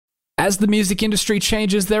As the music industry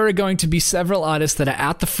changes, there are going to be several artists that are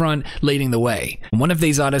out the front leading the way. One of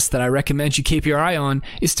these artists that I recommend you keep your eye on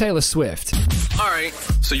is Taylor Swift. Alright,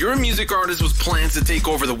 so you're a music artist with plans to take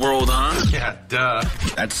over the world, huh? Yeah, duh.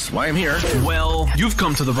 That's why I'm here. Well, you've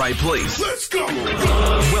come to the right place. Let's go!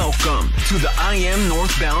 Welcome to the I Am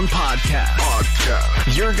Northbound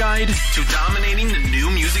podcast. Your guide to dominating the new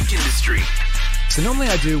music industry. So normally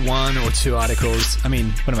I do one or two articles. I mean,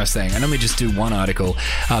 what am I saying? I normally just do one article.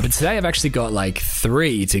 But today I've actually got like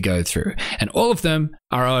 3 to go through. And all of them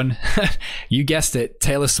are on, you guessed it,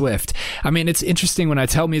 Taylor Swift. I mean, it's interesting when I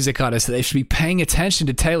tell music artists that they should be paying attention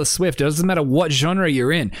to Taylor Swift. It doesn't matter what genre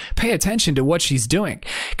you're in. Pay attention to what she's doing.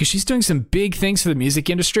 Because she's doing some big things for the music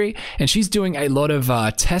industry. And she's doing a lot of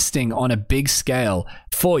testing on a big scale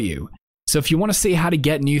for you. So if you want to see how to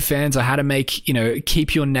get new fans or how to make,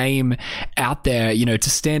 keep your name out there, to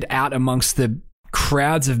stand out amongst the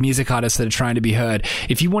crowds of music artists that are trying to be heard,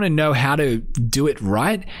 if you want to know how to do it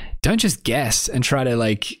right, don't just guess and try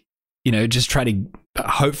to just try to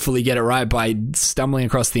hopefully get it right by stumbling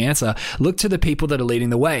across the answer. Look to the people that are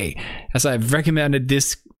leading the way. As I've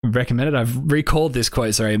I've recalled this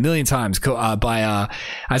quote, a million times by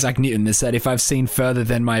Isaac Newton that said, if I've seen further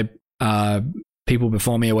than my people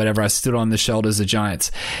before me or whatever, I stood on the shoulders of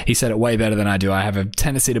giants. He said it way better than I do. I have a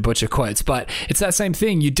tendency to butcher quotes, but it's that same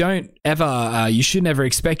thing. You should never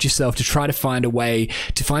expect yourself to try to find a way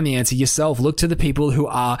to find the answer yourself. Look to the people who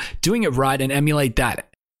are doing it right and emulate that. I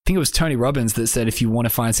think it was Tony Robbins that said, if you want to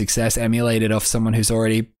find success, emulate it off someone who's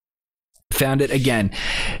already found it. Again,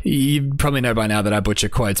 you probably know by now that I butcher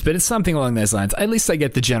quotes, but it's something along those lines. At least I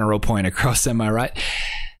get the general point across, am I right?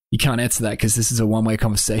 You can't answer that because this is a one-way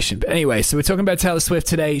conversation. But anyway, so we're talking about Taylor Swift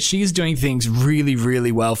today. She's doing things really,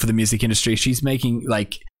 really well for the music industry. She's making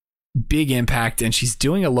big impact and she's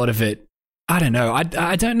doing a lot of it. I don't know.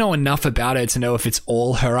 I don't know enough about her to know if it's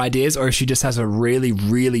all her ideas or if she just has a really,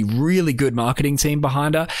 really, really good marketing team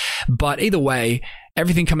behind her. But either way,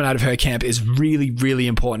 everything coming out of her camp is really, really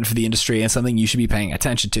important for the industry and something you should be paying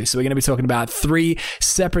attention to. So we're going to be talking about 3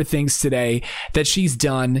 separate things today that she's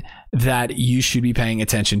done that you should be paying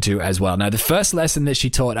attention to as well. Now, the first lesson that she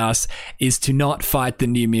taught us is to not fight the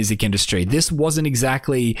new music industry. This wasn't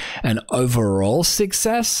exactly an overall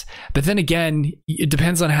success, but then again, it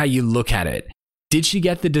depends on how you look at it. Did she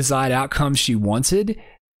get the desired outcome she wanted?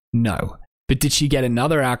 No. But did she get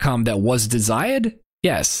another outcome that was desired?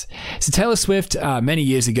 Yes. So Taylor Swift, many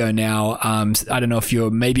years ago now, I don't know if you're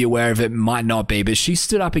maybe aware of it, might not be, but she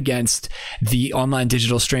stood up against the online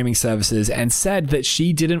digital streaming services and said that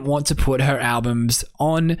she didn't want to put her albums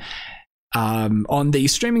on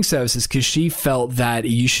these streaming services because she felt that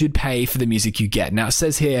you should pay for the music you get. Now, it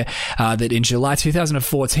says here that in July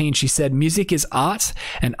 2014, she said, music is art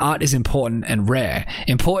and art is important and rare.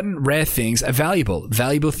 Important, rare things are valuable.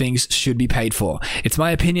 Valuable things should be paid for. It's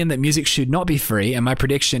my opinion that music should not be free, and my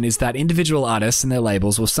prediction is that individual artists and their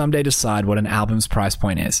labels will someday decide what an album's price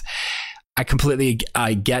point is. I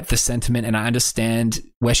get the sentiment and I understand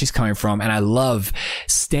where she's coming from, and I love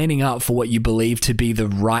standing up for what you believe to be the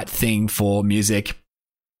right thing for music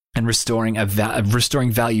and restoring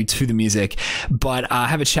value to the music. But I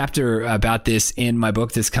have a chapter about this in my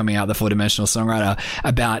book that's coming out, The 4-Dimensional Songwriter,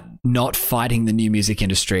 about not fighting the new music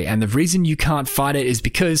industry. And the reason you can't fight it is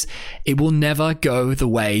because it will never go the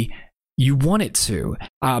way you want it to.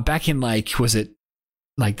 Back in was it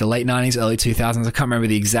the late 90s, early 2000s, I can't remember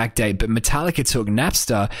the exact date, but Metallica took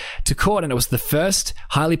Napster to court, and it was the first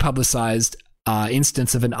highly publicized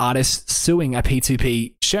instance of an artist suing a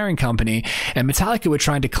P2P sharing company, and Metallica were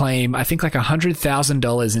trying to claim, I think,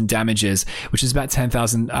 $100,000 in damages, which is about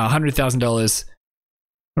 $100,000.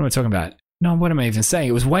 What am I talking about? No, what am I even saying?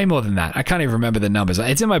 It was way more than that. I can't even remember the numbers.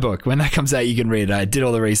 It's in my book. When that comes out, you can read it. I did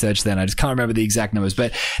all the research then. I just can't remember the exact numbers.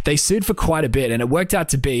 But they sued for quite a bit, and it worked out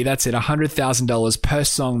to be, that's it, $100,000 per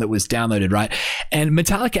song that was downloaded, right? And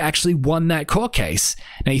Metallica actually won that court case.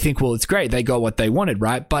 Now you think, well, it's great. They got what they wanted,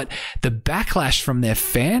 right? But the backlash from their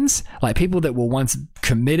fans, people that were once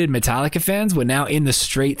committed Metallica fans, were now in the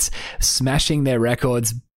streets smashing their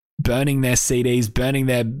records, burning their CDs, burning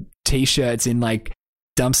their t-shirts in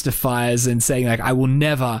dumpster fires and saying I will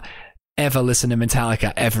never ever listen to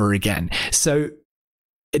Metallica ever again. So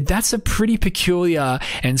that's a pretty peculiar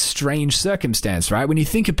and strange circumstance, right? When you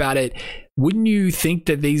think about it, wouldn't you think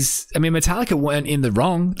that Metallica weren't in the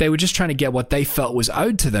wrong? They were just trying to get what they felt was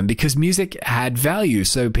owed to them because music had value.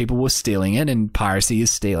 So people were stealing it, and piracy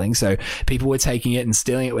is stealing. So people were taking it and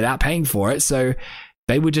stealing it without paying for it. So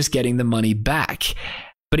they were just getting the money back.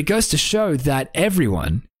 But it goes to show that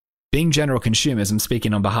everyone, being general consumers, I'm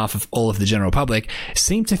speaking on behalf of all of the general public,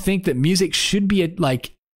 seem to think that music should be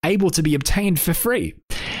able to be obtained for free.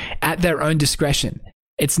 at their own discretion.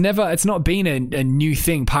 It's not been a new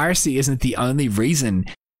thing. Piracy isn't the only reason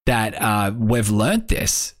that we've learned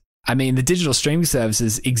this. I mean, the digital streaming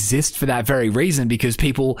services exist for that very reason, because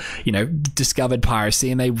people, discovered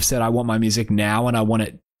piracy and they said, I want my music now and I want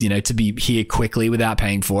it, to be here quickly without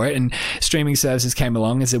paying for it. And streaming services came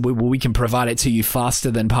along and said, well, we can provide it to you faster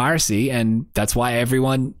than piracy. And that's why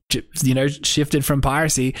everyone, shifted from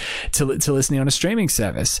piracy to listening on a streaming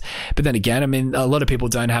service. But then again, I mean, a lot of people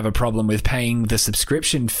don't have a problem with paying the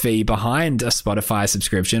subscription fee behind a Spotify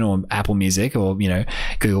subscription or Apple Music or,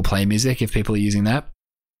 Google Play Music, if people are using that.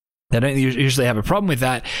 They don't usually have a problem with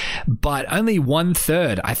that, but only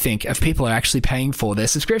 1/3, I think, of people are actually paying for their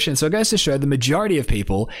subscription. So it goes to show the majority of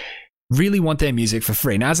people really want their music for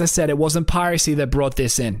free. Now, as I said, it wasn't piracy that brought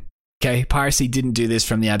this in. Okay, piracy didn't do this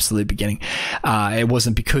from the absolute beginning. It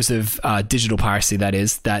wasn't because of digital piracy, that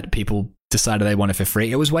is, that people decided they wanted for free.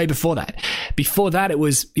 It was way before that. Before that, it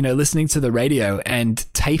was, listening to the radio and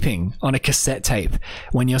taping on a cassette tape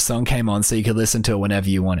when your song came on so you could listen to it whenever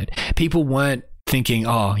you wanted. People weren't thinking,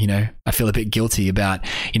 I feel a bit guilty about,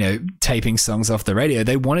 taping songs off the radio.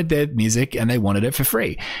 They wanted their music and they wanted it for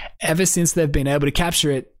free. Ever since they've been able to capture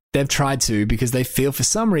it, they've tried to, because they feel for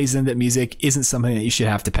some reason that music isn't something that you should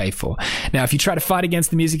have to pay for. Now, if you try to fight against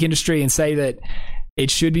the music industry and say that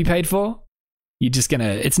it should be paid for,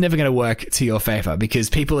 it's never going to work to your favor, because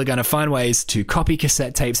people are going to find ways to copy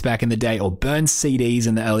cassette tapes back in the day or burn CDs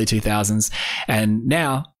in the early 2000s. And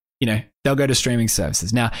now, they'll go to streaming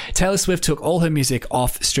services. Now, Taylor Swift took all her music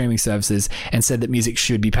off streaming services and said that music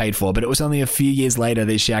should be paid for, but it was only a few years later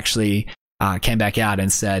that she actually came back out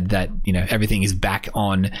and said that, everything is back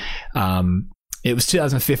on. It was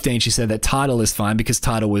 2015. She said that Tidal is fine because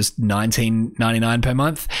Tidal was $19.99 per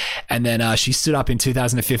month. And then she stood up in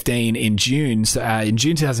 2015 in June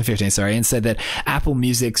 2015, and said that Apple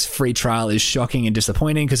Music's free trial is shocking and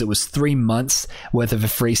disappointing because it was 3 months worth of a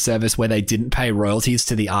free service where they didn't pay royalties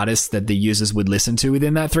to the artists that the users would listen to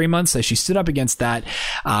within that 3 months. So she stood up against that.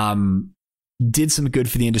 Did some good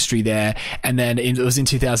for the industry there. And then it was in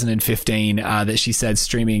 2015 that she said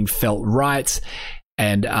streaming felt right.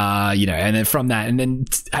 And, and then from that, and then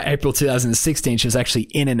April 2016, she was actually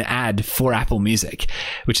in an ad for Apple Music,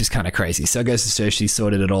 which is kind of crazy. So it goes to show she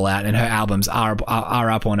sorted it all out, and her albums are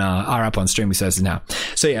up on streaming services now.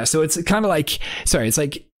 So yeah, so it's kind of like, it's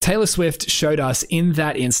like Taylor Swift showed us in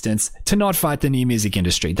that instance to not fight the new music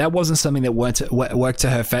industry. That wasn't something that worked to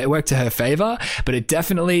her favor, but it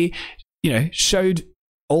definitely, showed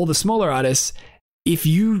all the smaller artists, if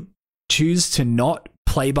you choose to not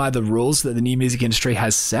play by the rules that the new music industry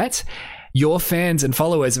has set, your fans and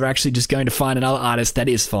followers are actually just going to find another artist that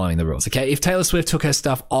is following the rules. Okay, if Taylor Swift took her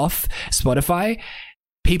stuff off Spotify,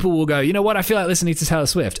 people will go, you know what, I feel like listening to Taylor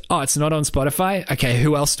Swift. Oh, it's not on Spotify? Okay,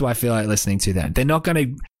 who else do I feel like listening to then? They're not going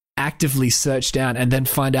to actively search down and then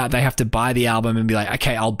find out they have to buy the album and be like,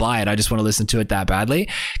 okay, I'll buy it, I just want to listen to it that badly,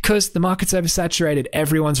 because the market's oversaturated.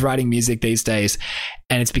 Everyone's writing music these days,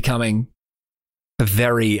 and it's becoming a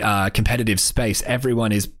very competitive space.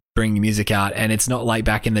 Everyone is bringing music out, and it's not like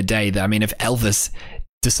back in the day that, if Elvis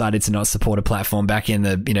decided to not support a platform back in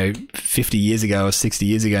the 50 years ago or 60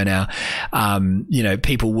 years ago now,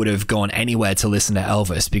 people would have gone anywhere to listen to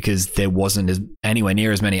Elvis because there wasn't anywhere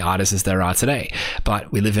near as many artists as there are today.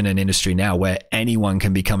 But we live in an industry now where anyone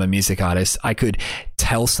can become a music artist. I could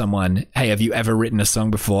tell someone, hey, have you ever written a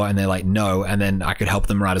song before? And they're like, no. And then I could help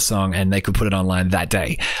them write a song and they could put it online that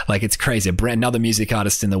day. Like, it's crazy. Another music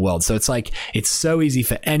artist in the world. So it's like, it's so easy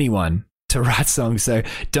for anyone to write songs. So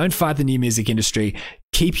don't fight the new music industry.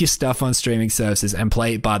 Keep your stuff on streaming services and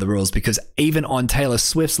play by the rules, because even on Taylor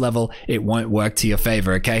Swift's level, it won't work to your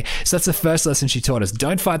favor. Okay. So that's the first lesson she taught us.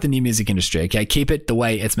 Don't fight the new music industry. Okay. Keep it the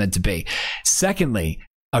way it's meant to be. Secondly,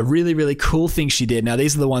 a really, really cool thing she did. Now,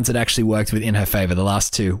 these are the ones that actually worked within her favor. The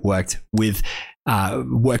last two worked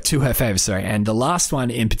to her favor. And the last one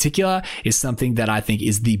in particular is something that I think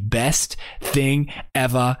is the best thing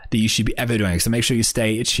ever that you should be ever doing. So make sure you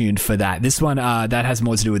stay tuned for that. This one, that has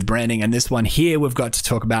more to do with branding. And this one here, we've got to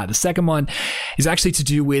talk about. The second one is actually to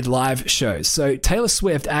do with live shows. So Taylor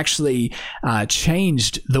Swift actually,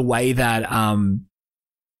 changed the way that,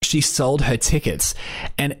 she sold her tickets,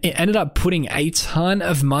 and it ended up putting a ton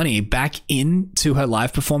of money back into her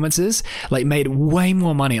live performances, like made way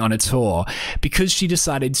more money on a tour, because she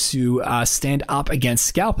decided to stand up against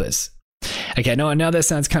scalpers. Okay, now that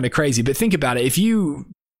sounds kind of crazy, but think about it. If you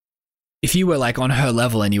were like on her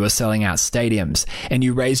level and you were selling out stadiums and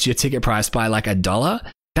you raised your ticket price by like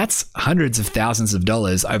 $1, that's hundreds of thousands of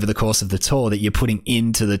dollars over the course of the tour that you're putting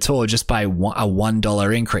into the tour just by a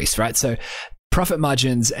 $1 increase, right? So profit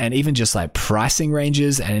margins and even just like pricing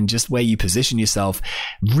ranges and just where you position yourself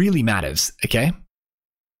really matters. Okay.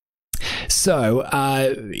 So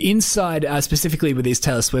inside, specifically with these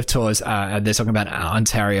Taylor Swift tours, they're talking about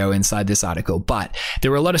Ontario inside this article, but there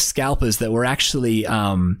were a lot of scalpers that were actually,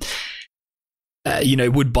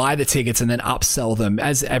 would buy the tickets and then upsell them.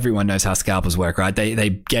 As everyone knows how scalpers work, right? They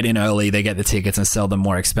get in early, they get the tickets and sell them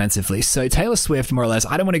more expensively. So Taylor Swift, more or less,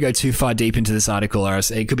 I don't want to go too far deep into this article, or else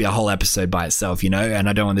it could be a whole episode by itself, and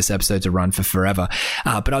I don't want this episode to run for forever.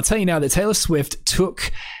 But I'll tell you now that Taylor Swift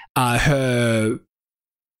took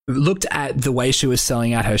looked at the way she was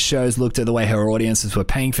selling out her shows, looked at the way her audiences were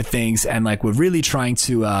paying for things, and like were really trying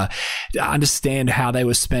to understand how they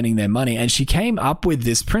were spending their money. And she came up with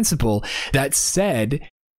this principle that said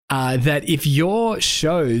that if your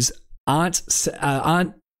shows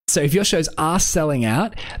if your shows are selling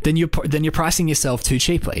out, then you're pricing yourself too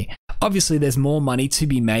cheaply. Obviously, there's more money to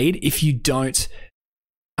be made if you don't.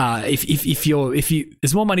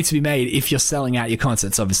 There's more money to be made if you're selling out your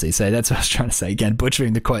concerts, obviously. So that's what I was trying to say. Again,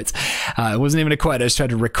 butchering the quotes. It wasn't even a quote. I was trying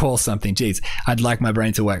to recall something. Jeez, I'd like my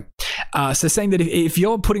brain to work. So saying that if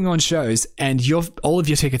you're putting on shows and all of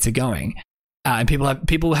your tickets are going, and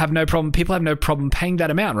people have no problem paying that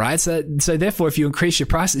amount, right? So therefore, if you increase your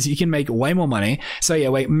prices, you can make way more money. So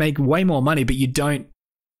make way more money, but you don't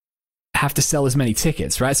have to sell as many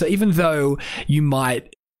tickets, right? So even though you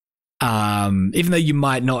might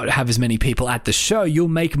not have as many people at the show, you'll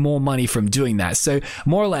make more money from doing that. So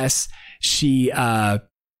more or less, she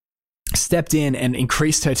stepped in and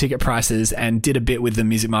increased her ticket prices and did a bit with the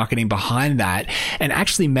music marketing behind that, and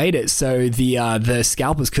actually made it so the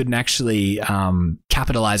scalpers couldn't actually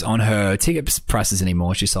capitalize on her ticket prices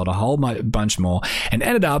anymore. She sold a whole bunch more and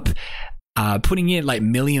ended up putting in like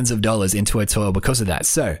millions of dollars into her tour because of that.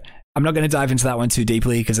 So I'm not going to dive into that one too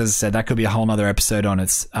deeply because, as I said, that could be a whole nother episode on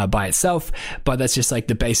its by itself, but that's just like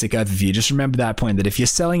the basic overview. Just remember that point, that if you're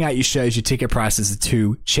selling out your shows, your ticket prices are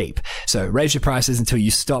too cheap. So raise your prices until you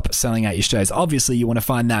stop selling out your shows. Obviously, you want to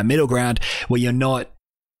find that middle ground where you're not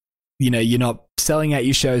selling out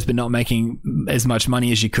your shows but not making as much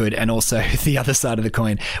money as you could. And also the other side of the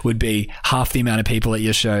coin would be half the amount of people at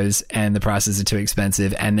your shows and the prices are too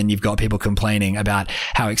expensive, and then you've got people complaining about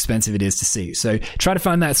how expensive it is to see. So try to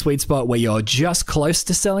find that sweet spot where you're just close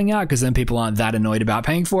to selling out, because then people aren't that annoyed about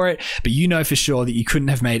paying for it, but you know for sure that you couldn't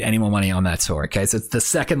have made any more money on that tour. Okay, so it's the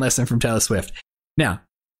second lesson from Taylor Swift. Now,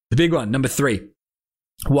 the big one, number 3.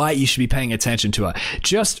 Why you should be paying attention to her.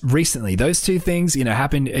 Just recently, those two things,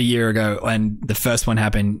 happened a year ago, and the first one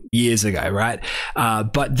happened years ago, right?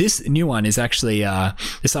 But this new one is actually,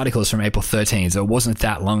 this article is from April 13th, so it wasn't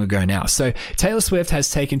that long ago now. So Taylor Swift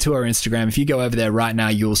has taken to her Instagram. If you go over there right now,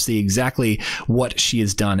 you'll see exactly what she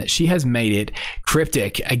has done. She has made it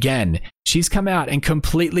cryptic again. She's come out and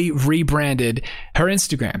completely rebranded her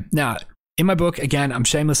Instagram. Now, in my book, again, I'm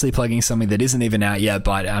shamelessly plugging something that isn't even out yet,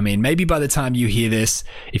 but I mean, maybe by the time you hear this,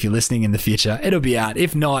 if you're listening in the future, it'll be out.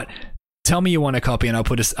 If not, tell me you want a copy and I'll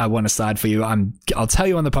put one aside for you. I'll tell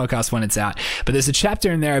you on the podcast when it's out. But there's a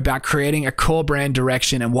chapter in there about creating a core brand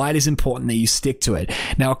direction and why it is important that you stick to it.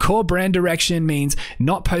 Now, a core brand direction means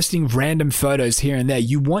not posting random photos here and there.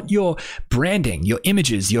 You want your branding, your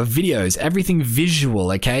images, your videos, everything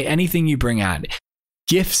visual, okay? Anything you bring out.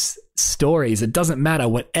 GIFs, stories, it doesn't matter.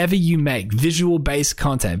 Whatever you make, visual-based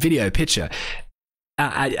content, video, picture,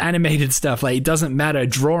 animated stuff, like it doesn't matter.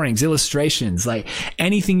 Drawings, illustrations, like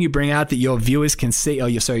anything you bring out that your viewers can see, or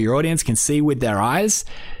your audience can see with their eyes,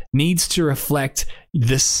 needs to reflect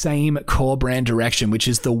the same core brand direction, which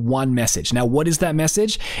is the one message. Now, what is that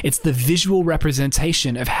message? It's the visual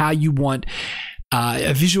representation of how you want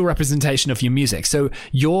a visual representation of your music. So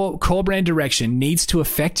your core brand direction needs to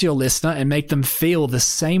affect your listener and make them feel the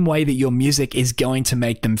same way that your music is going to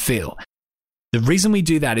make them feel. The reason we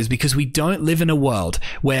do that is because we don't live in a world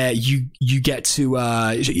where you get to,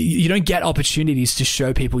 you don't get opportunities to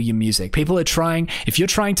show people your music. People are trying, if you're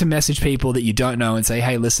trying to message people that you don't know and say,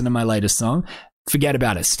 hey, listen to my latest song, forget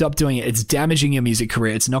about it. Stop doing it. It's damaging your music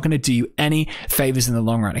career. It's not going to do you any favors in the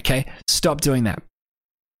long run, okay? Stop doing that.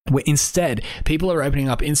 Where instead, people are opening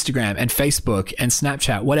up Instagram and Facebook and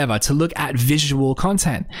Snapchat, whatever, to look at visual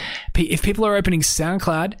content. If people are opening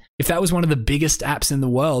SoundCloud, if that was one of the biggest apps in the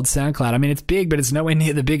world, SoundCloud, I mean, it's big, but it's nowhere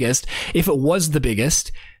near the biggest. If it was the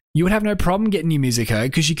biggest, you would have no problem getting your music heard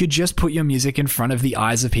because you could just put your music in front of the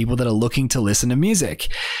eyes of people that are looking to listen to music.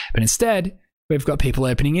 But instead, we've got people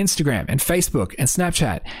opening Instagram and Facebook and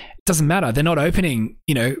Snapchat. It doesn't matter. They're not opening,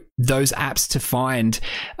 those apps to find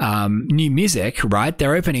new music, right?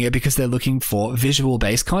 They're opening it because they're looking for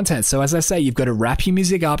visual-based content. So as I say, you've got to wrap your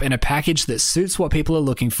music up in a package that suits what people are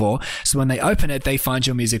looking for. So when they open it, they find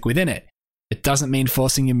your music within it. It doesn't mean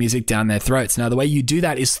forcing your music down their throats. Now, the way you do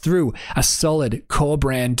that is through a solid core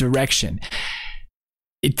brand direction.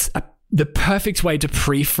 It's the perfect way to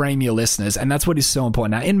pre-frame your listeners, and that's what is so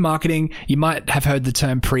important. Now, in marketing, you might have heard the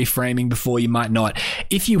term pre-framing before, you might not.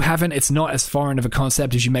 If you haven't, it's not as foreign of a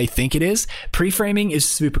concept as you may think it is. Pre-framing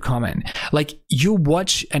is super common. Like, you'll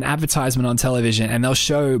watch an advertisement on television and they'll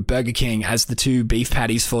show Burger King as the two beef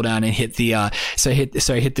patties fall down and hit the hit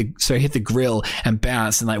the grill and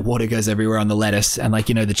bounce, and like water goes everywhere on the lettuce, and like,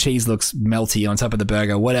 you know, the cheese looks melty on top of the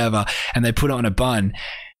burger, whatever, and they put it on a bun.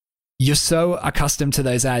 You're so accustomed to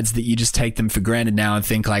those ads that you just take them for granted now and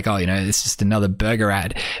think like, oh, you know, it's just another burger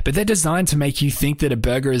ad. But they're designed to make you think that a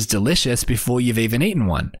burger is delicious before you've even eaten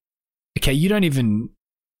one. Okay, you don't even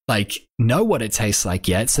like know what it tastes like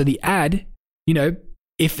yet. So the ad, you know,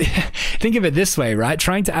 if think of it this way, right?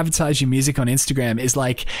 Trying to advertise your music on Instagram is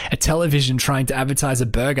like a television trying to advertise a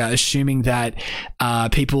burger, assuming that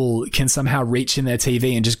people can somehow reach in their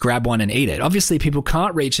TV and just grab one and eat it. Obviously, people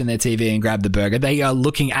can't reach in their TV and grab the burger. They are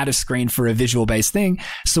looking at a screen for a visual-based thing.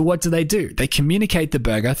 So what do? They communicate the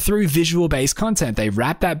burger through visual-based content. They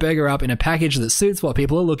wrap that burger up in a package that suits what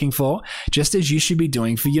people are looking for, just as you should be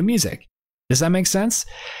doing for your music. Does that make sense?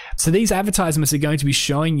 So these advertisements are going to be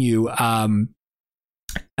showing you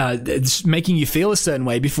it's making you feel a certain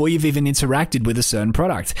way before you've even interacted with a certain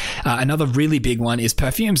product. Another really big one is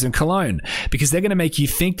perfumes and cologne, because they're going to make you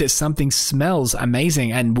think that something smells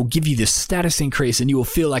amazing and will give you this status increase and you will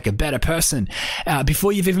feel like a better person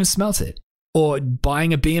before you've even smelt it. Or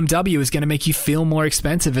buying a BMW is going to make you feel more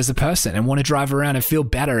expensive as a person and want to drive around and feel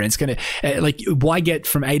better. And it's going to, like, why get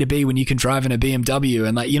from A to B when you can drive in a BMW?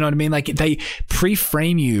 And like, you know what I mean? Like, they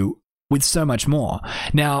pre-frame you with so much more.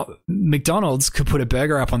 Now, McDonald's could put a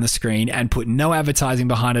burger up on the screen and put no advertising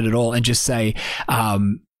behind it at all and just say,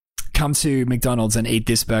 come to McDonald's and eat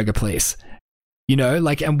this burger, please. You know,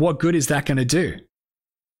 like, and what good is that going to do?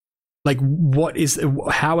 Like,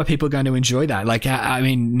 how are people going to enjoy that? Like, I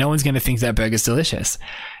mean, no one's going to think that burger's delicious.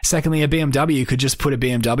 Secondly, a BMW could just put a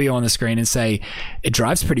BMW on the screen and say, it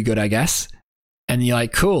drives pretty good, I guess. And you're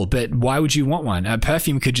like, cool, but why would you want one? A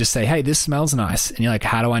perfume could just say, hey, this smells nice. And you're like,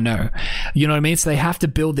 how do I know? You know what I mean? So they have to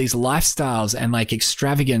build these lifestyles and like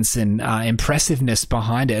extravagance and impressiveness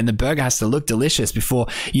behind it. And the burger has to look delicious before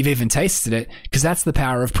you've even tasted it, because that's the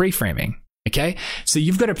power of pre-framing. Okay, so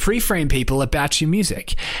you've got to pre-frame people about your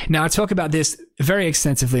music. Now, I talk about this very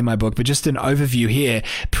extensively in my book, but just an overview here.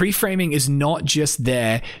 Pre-framing is not just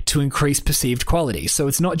there to increase perceived quality. So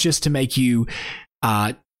it's not just to make you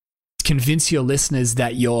convince your listeners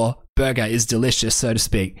that your burger is delicious, so to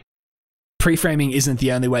speak. Pre-framing isn't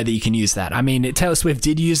the only way that you can use that. I mean, Taylor Swift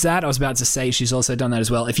did use that. I was about to say she's also done that as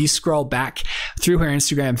well. If you scroll back through her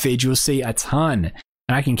Instagram feed, you'll see a ton.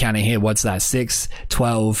 And I can count it here. What's that? 6,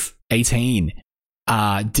 12, 18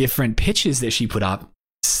 different pictures that she put up.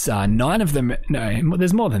 9 of them. No,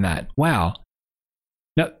 there's more than that. Wow.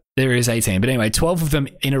 No, there is 18. But anyway, 12 of them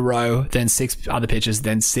in a row, then 6 other pictures,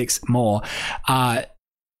 then 6 more.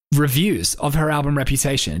 Reviews of her album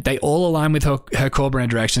Reputation. They all align with her core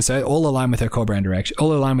brand direction. So all align with her core brand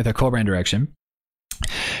direction.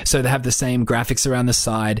 So they have the same graphics around the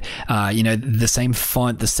side, you know, the same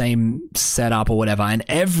font, the same setup or whatever. And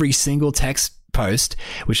every single text post,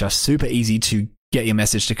 which are super easy to get your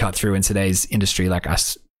message to cut through in today's industry like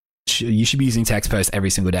us, you should be using text posts every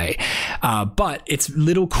single day. But it's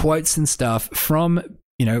little quotes and stuff from,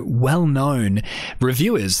 you know, well-known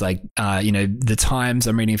reviewers like, you know, The Times,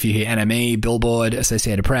 I'm reading a few here, NME, Billboard,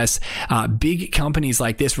 Associated Press, big companies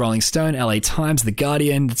like this, Rolling Stone, LA Times, The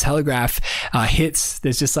Guardian, The Telegraph, Hits.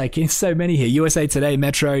 There's just like so many here. USA Today,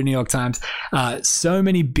 Metro, New York Times, so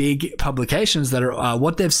many big publications that are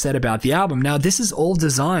what they've said about the album. Now, this is all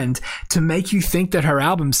designed to make you think that her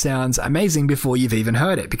album sounds amazing before you've even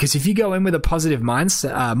heard it. Because if you go in with a positive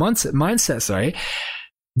mindset,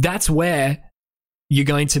 that's where you're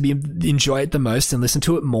going to enjoy it the most and listen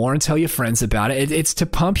to it more and tell your friends about it. It's to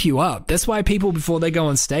pump you up. That's why people, before they go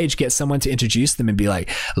on stage, get someone to introduce them and be like,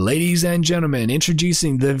 ladies and gentlemen,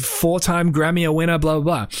 introducing the 4-time Grammy winner, blah, blah,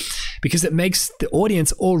 blah. Because it makes the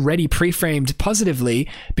audience already pre-framed positively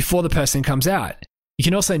before the person comes out. You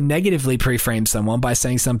can also negatively pre-frame someone by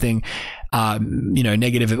saying something, you know,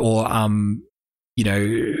 negative or, you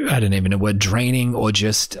know, I don't even know, word draining or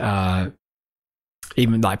just,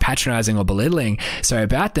 even like patronizing or belittling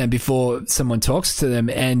about them before someone talks to them,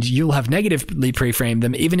 and you'll have negatively pre-framed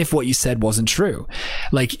them even if what you said wasn't true.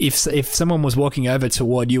 Like if someone was walking over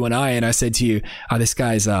toward you and I said to you, oh, this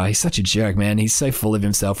guy's he's such a jerk, man, he's so full of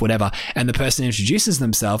himself, whatever, and the person introduces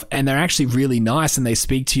themselves and they're actually really nice and they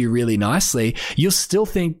speak to you really nicely, you'll still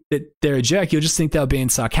think that they're a jerk. You'll just think they're being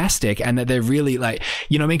sarcastic and that they're really like,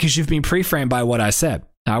 you know what I mean, because you've been pre-framed by what I said.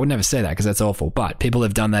 I would never say that because that's awful, but people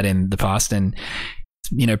have done that in the past, and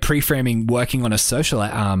you know, pre-framing working on a social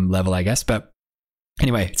level, I guess. But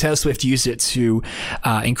anyway, Taylor Swift used it to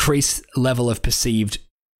increase level of perceived,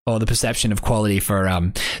 or the perception of quality for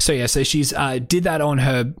so she's did that on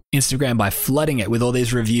her Instagram by flooding it with all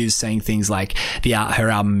these reviews saying things like her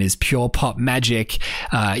album is pure pop magic,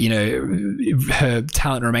 you know, her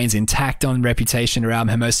talent remains intact on Reputation, her album,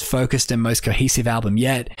 her most focused and most cohesive album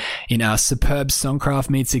yet, you know, superb songcraft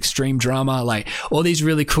meets extreme drama, like all these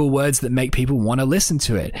really cool words that make people want to listen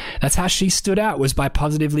to it. That's how she stood out, was by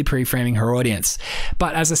positively pre-framing her audience.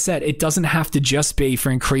 But as I said, it doesn't have to just be for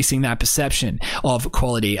increasing that perception of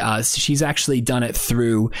quality. She's actually done it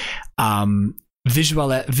through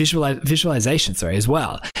visualization, as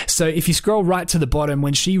well. So if you scroll right to the bottom,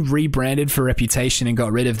 when she rebranded for Reputation and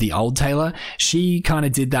got rid of the old Taylor, she kind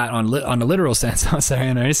of did that on a literal sense. Sorry,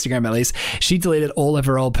 on her Instagram at least. She deleted all of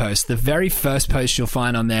her old posts. The very first post you'll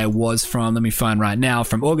find on there was from, let me find right now,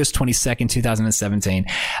 from August 22nd, 2017.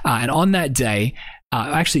 And on that day,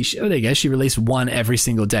 actually, there you go, she released one every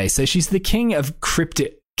single day. So she's the king of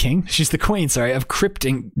she's the queen, of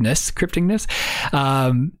cryptingness.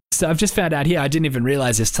 So I've just found out here, I didn't even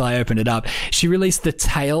realize this till I opened it up. She released the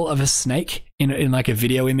tail of a snake in like a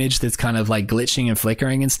video image that's kind of like glitching and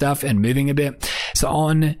flickering and stuff and moving a bit. So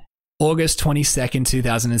on August 22nd,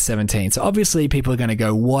 2017. So obviously people are going to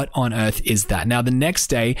go, what on earth is that? Now, the next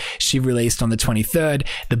day she released on the 23rd,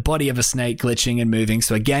 the body of a snake glitching and moving.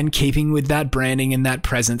 So again, keeping with that branding and that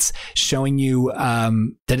presence, showing you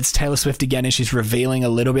that it's Taylor Swift again, and she's revealing a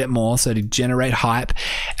little bit more, so to generate hype.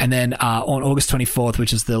 And then on August 24th,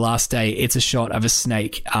 which is the last day, it's a shot of a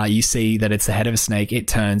snake. You see that it's the head of a snake. It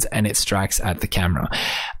turns and it strikes at the camera,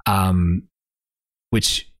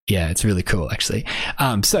 which... yeah, it's really cool, actually.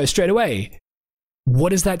 So straight away, what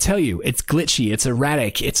does that tell you? It's glitchy, it's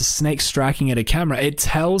erratic, it's a snake striking at a camera. It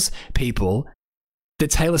tells people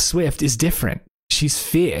that Taylor Swift is different. She's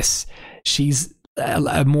fierce. She's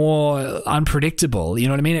more unpredictable. You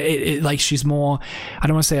know what I mean? Like she's more, I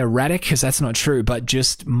don't want to say erratic because that's not true, but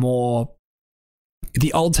just more...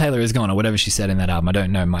 the old Taylor is gone, or whatever she said in that album. I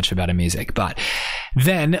don't know much about her music. But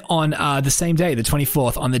then on the same day, the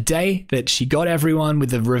 24th, on the day that she got everyone with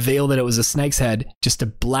the reveal that it was a snake's head, just a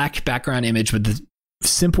black background image with the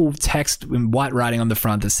simple text in white writing on the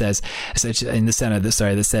front that says, in the center,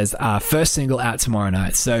 that says, first single out tomorrow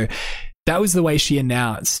night. So that was the way she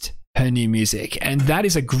announced her new music, and that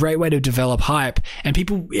is a great way to develop hype. And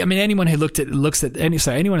people, I mean, anyone who looks at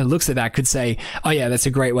that could say, oh yeah, that's a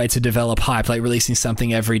great way to develop hype, like releasing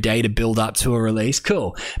something every day to build up to a release.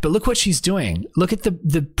 Cool. But look what she's doing. Look at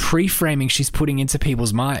the pre-framing she's putting into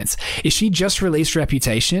people's minds. If she just released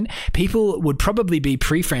Reputation, people would probably be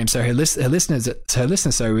pre-framed. So her listeners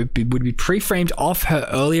would be pre-framed off her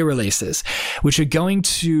earlier releases, which are going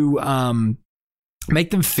to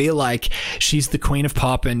make them feel like she's the queen of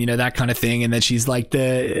pop and, you know, that kind of thing, and that she's like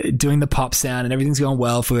doing the pop sound and everything's going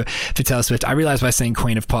well for Taylor Swift. I realized by saying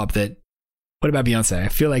queen of pop that, what about Beyonce? I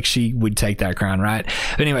feel like she would take that crown, right?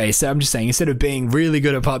 But anyway, so I'm just saying, instead of being really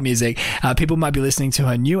good at pop music, people might be listening to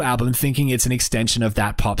her new album thinking it's an extension of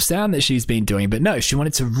that pop sound that she's been doing. But no, she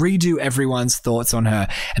wanted to redo everyone's thoughts on her.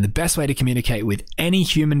 And the best way to communicate with any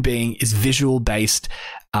human being is visual-based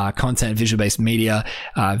content, visual-based media,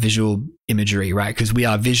 visual imagery, right? Because we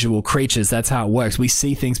are visual creatures. That's how it works. We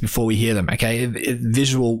see things before we hear them, okay?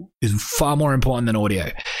 Visual is far more important than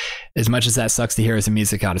audio, as much as that sucks to hear as a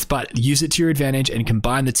music artist. But use it to your advantage and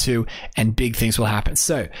combine the two, and big things will happen.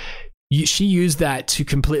 So she used that to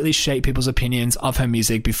completely shape people's opinions of her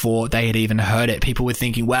music before they had even heard it. People were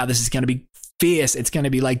thinking, wow, this is going to be fierce. It's going to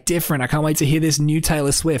be like different. I can't wait to hear this new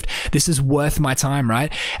Taylor Swift. This is worth my time,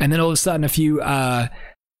 right? And then all of a sudden, a few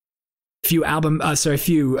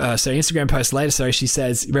Instagram posts later, she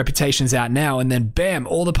says Reputation's out now, and then bam,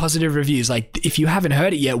 all the positive reviews. Like, if you haven't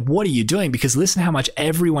heard it yet, what are you doing? Because listen how much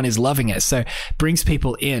everyone is loving it. So brings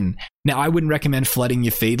people in. Now, I wouldn't recommend flooding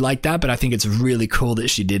your feed like that, but I think it's really cool that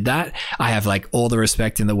she did that. I have like all the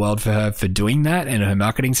respect in the world for her for doing that and her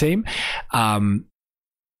marketing team.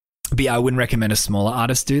 But yeah, I wouldn't recommend a smaller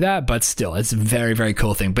artist do that, but still, it's a very, very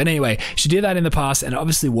cool thing. But anyway, she did that in the past and it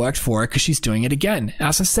obviously worked for her because she's doing it again.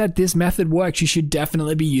 As I said, this method works. You should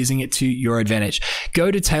definitely be using it to your advantage. Go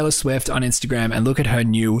to Taylor Swift on Instagram and look at her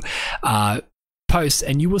new posts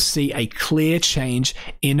and you will see a clear change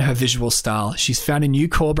in her visual style. She's found a new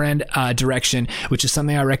core brand direction, which is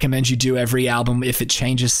something I recommend you do every album if it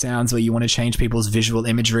changes sounds or you want to change people's visual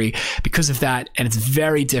imagery because of that. And it's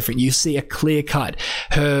very different. You see a clear cut.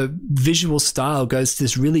 Her visual style goes to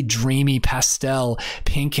this really dreamy pastel,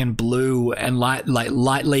 pink and blue and light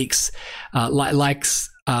leaks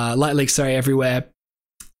everywhere.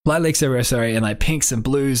 Light leaks everywhere, and like pinks and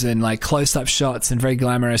blues and like close-up shots and very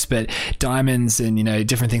glamorous, but diamonds and, you know,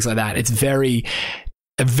 different things like that. It's very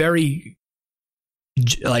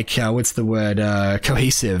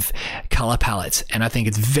cohesive color palette. And I think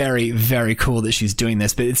it's very, very cool that she's doing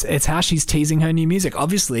this, but it's how she's teasing her new music.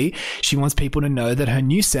 Obviously, she wants people to know that her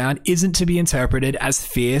new sound isn't to be interpreted as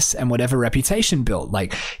fierce and whatever reputation built,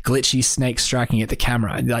 like glitchy snakes striking at the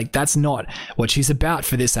camera. Like, that's not what she's about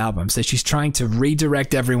for this album. So she's trying to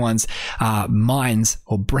redirect everyone's minds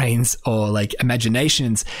or brains or like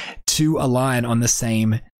imaginations to align on the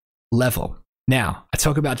same level. Now, I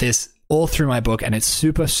talk about this all through my book, and it's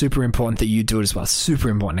super, super important that you do it as well. Super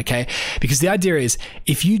important, okay? Because the idea is,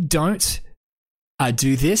 if you don't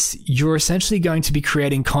do this, you're essentially going to be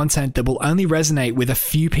creating content that will only resonate with a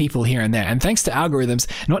few people here and there. And thanks to algorithms,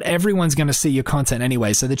 not everyone's going to see your content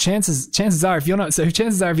anyway. So the chances are, if you're not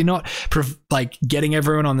like getting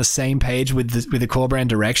everyone on the same page with the core brand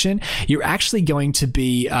direction, you're actually going to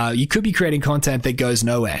be, you could be creating content that goes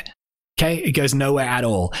nowhere. Okay, it goes nowhere at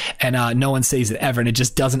all, and no one sees it ever, and it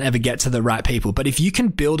just doesn't ever get to the right people. But if you can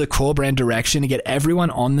build a core brand direction and get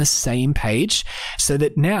everyone on the same page, so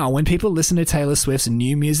that now when people listen to Taylor Swift's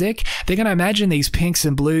new music, they're going to imagine these pinks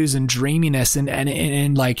and blues and dreaminess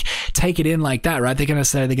and like take it in like that, right? They're going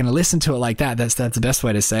to listen to it like that. That's the best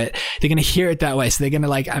way to say it. They're going to hear it that way. So they're going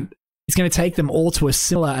to it's going to take them all to a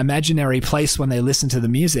similar imaginary place when they listen to the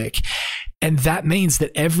music. And that means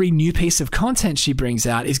that every new piece of content she brings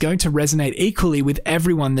out is going to resonate equally with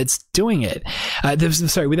everyone that's doing it.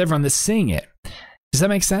 With everyone that's seeing it. Does that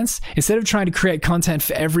make sense? Instead of trying to create content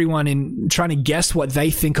for everyone and trying to guess what they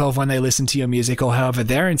think of when they listen to your music or however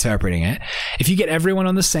they're interpreting it, if you get everyone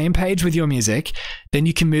on the same page with your music, then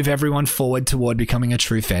you can move everyone forward toward becoming a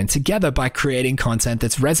true fan together by creating content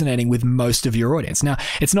that's resonating with most of your audience. Now,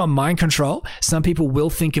 it's not mind control. Some people will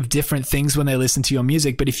think of different things when they listen to your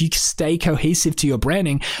music, but if you stay cohesive to your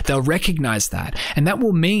branding, they'll recognize that. And that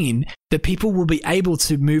will mean that people will be able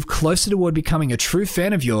to move closer toward becoming a true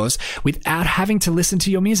fan of yours without having to listen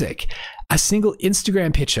to your music. A single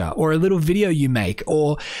Instagram picture or a little video you make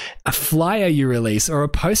or a flyer you release or a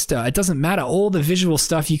poster, it doesn't matter. All the visual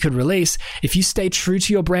stuff you could release, if you stay true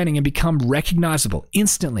to your branding and become recognizable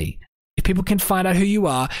instantly, if people can find out who you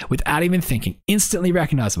are without even thinking, instantly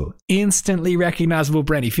recognizable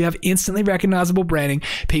branding. If you have instantly recognizable branding,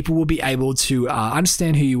 people will be able to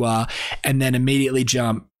understand who you are and then immediately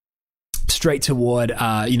jump straight toward,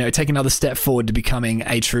 take another step forward to becoming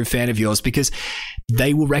a true fan of yours, because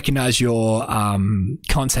they will recognize your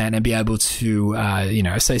content and be able to,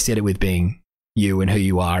 associate it with being you and who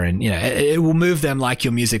you are. And, it will move them like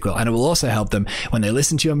your music will. And it will also help them when they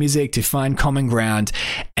listen to your music to find common ground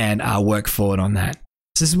and work forward on that.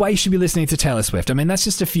 So this is why you should be listening to Taylor Swift. I mean, that's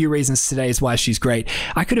just a few reasons today is why she's great.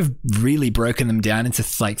 I could have really broken them down into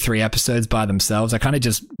like 3 episodes by themselves. I kind of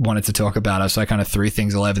just wanted to talk about her, so I kind of threw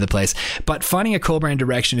things all over the place. But finding a core brand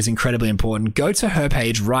direction is incredibly important. Go to her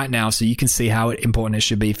page right now so you can see how important it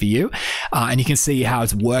should be for you. And you can see how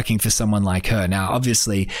it's working for someone like her. Now,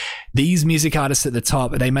 obviously, these music artists at the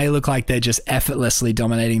top, they may look like they're just effortlessly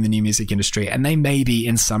dominating the new music industry, and they may be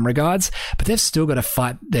in some regards, but they've still got to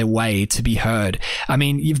fight their way to be heard. I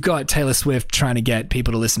mean, you've got Taylor Swift trying to get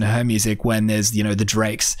people to listen to her music when there's, the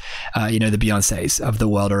Drakes, the Beyoncés of the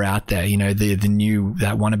world are out there.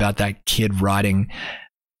 That one about that kid riding,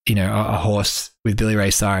 a horse with Billy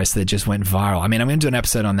Ray Cyrus that just went viral. I mean, I'm going to do an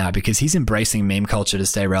episode on that because he's embracing meme culture to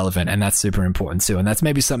stay relevant, and that's super important too. And that's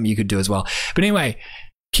maybe something you could do as well. But anyway,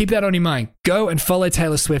 keep that on your mind. Go and follow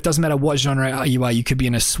Taylor Swift. Doesn't matter what genre you are. You could be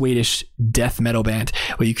in a Swedish death metal band,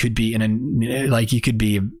 or you could be you could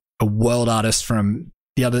be a world artist from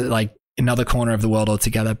the other, another corner of the world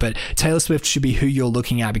altogether. But Taylor Swift should be who you're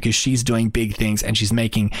looking at because she's doing big things and she's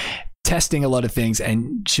testing a lot of things,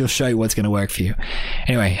 and she'll show you what's going to work for you.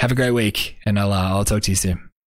 Anyway, have a great week, and I'll talk to you soon.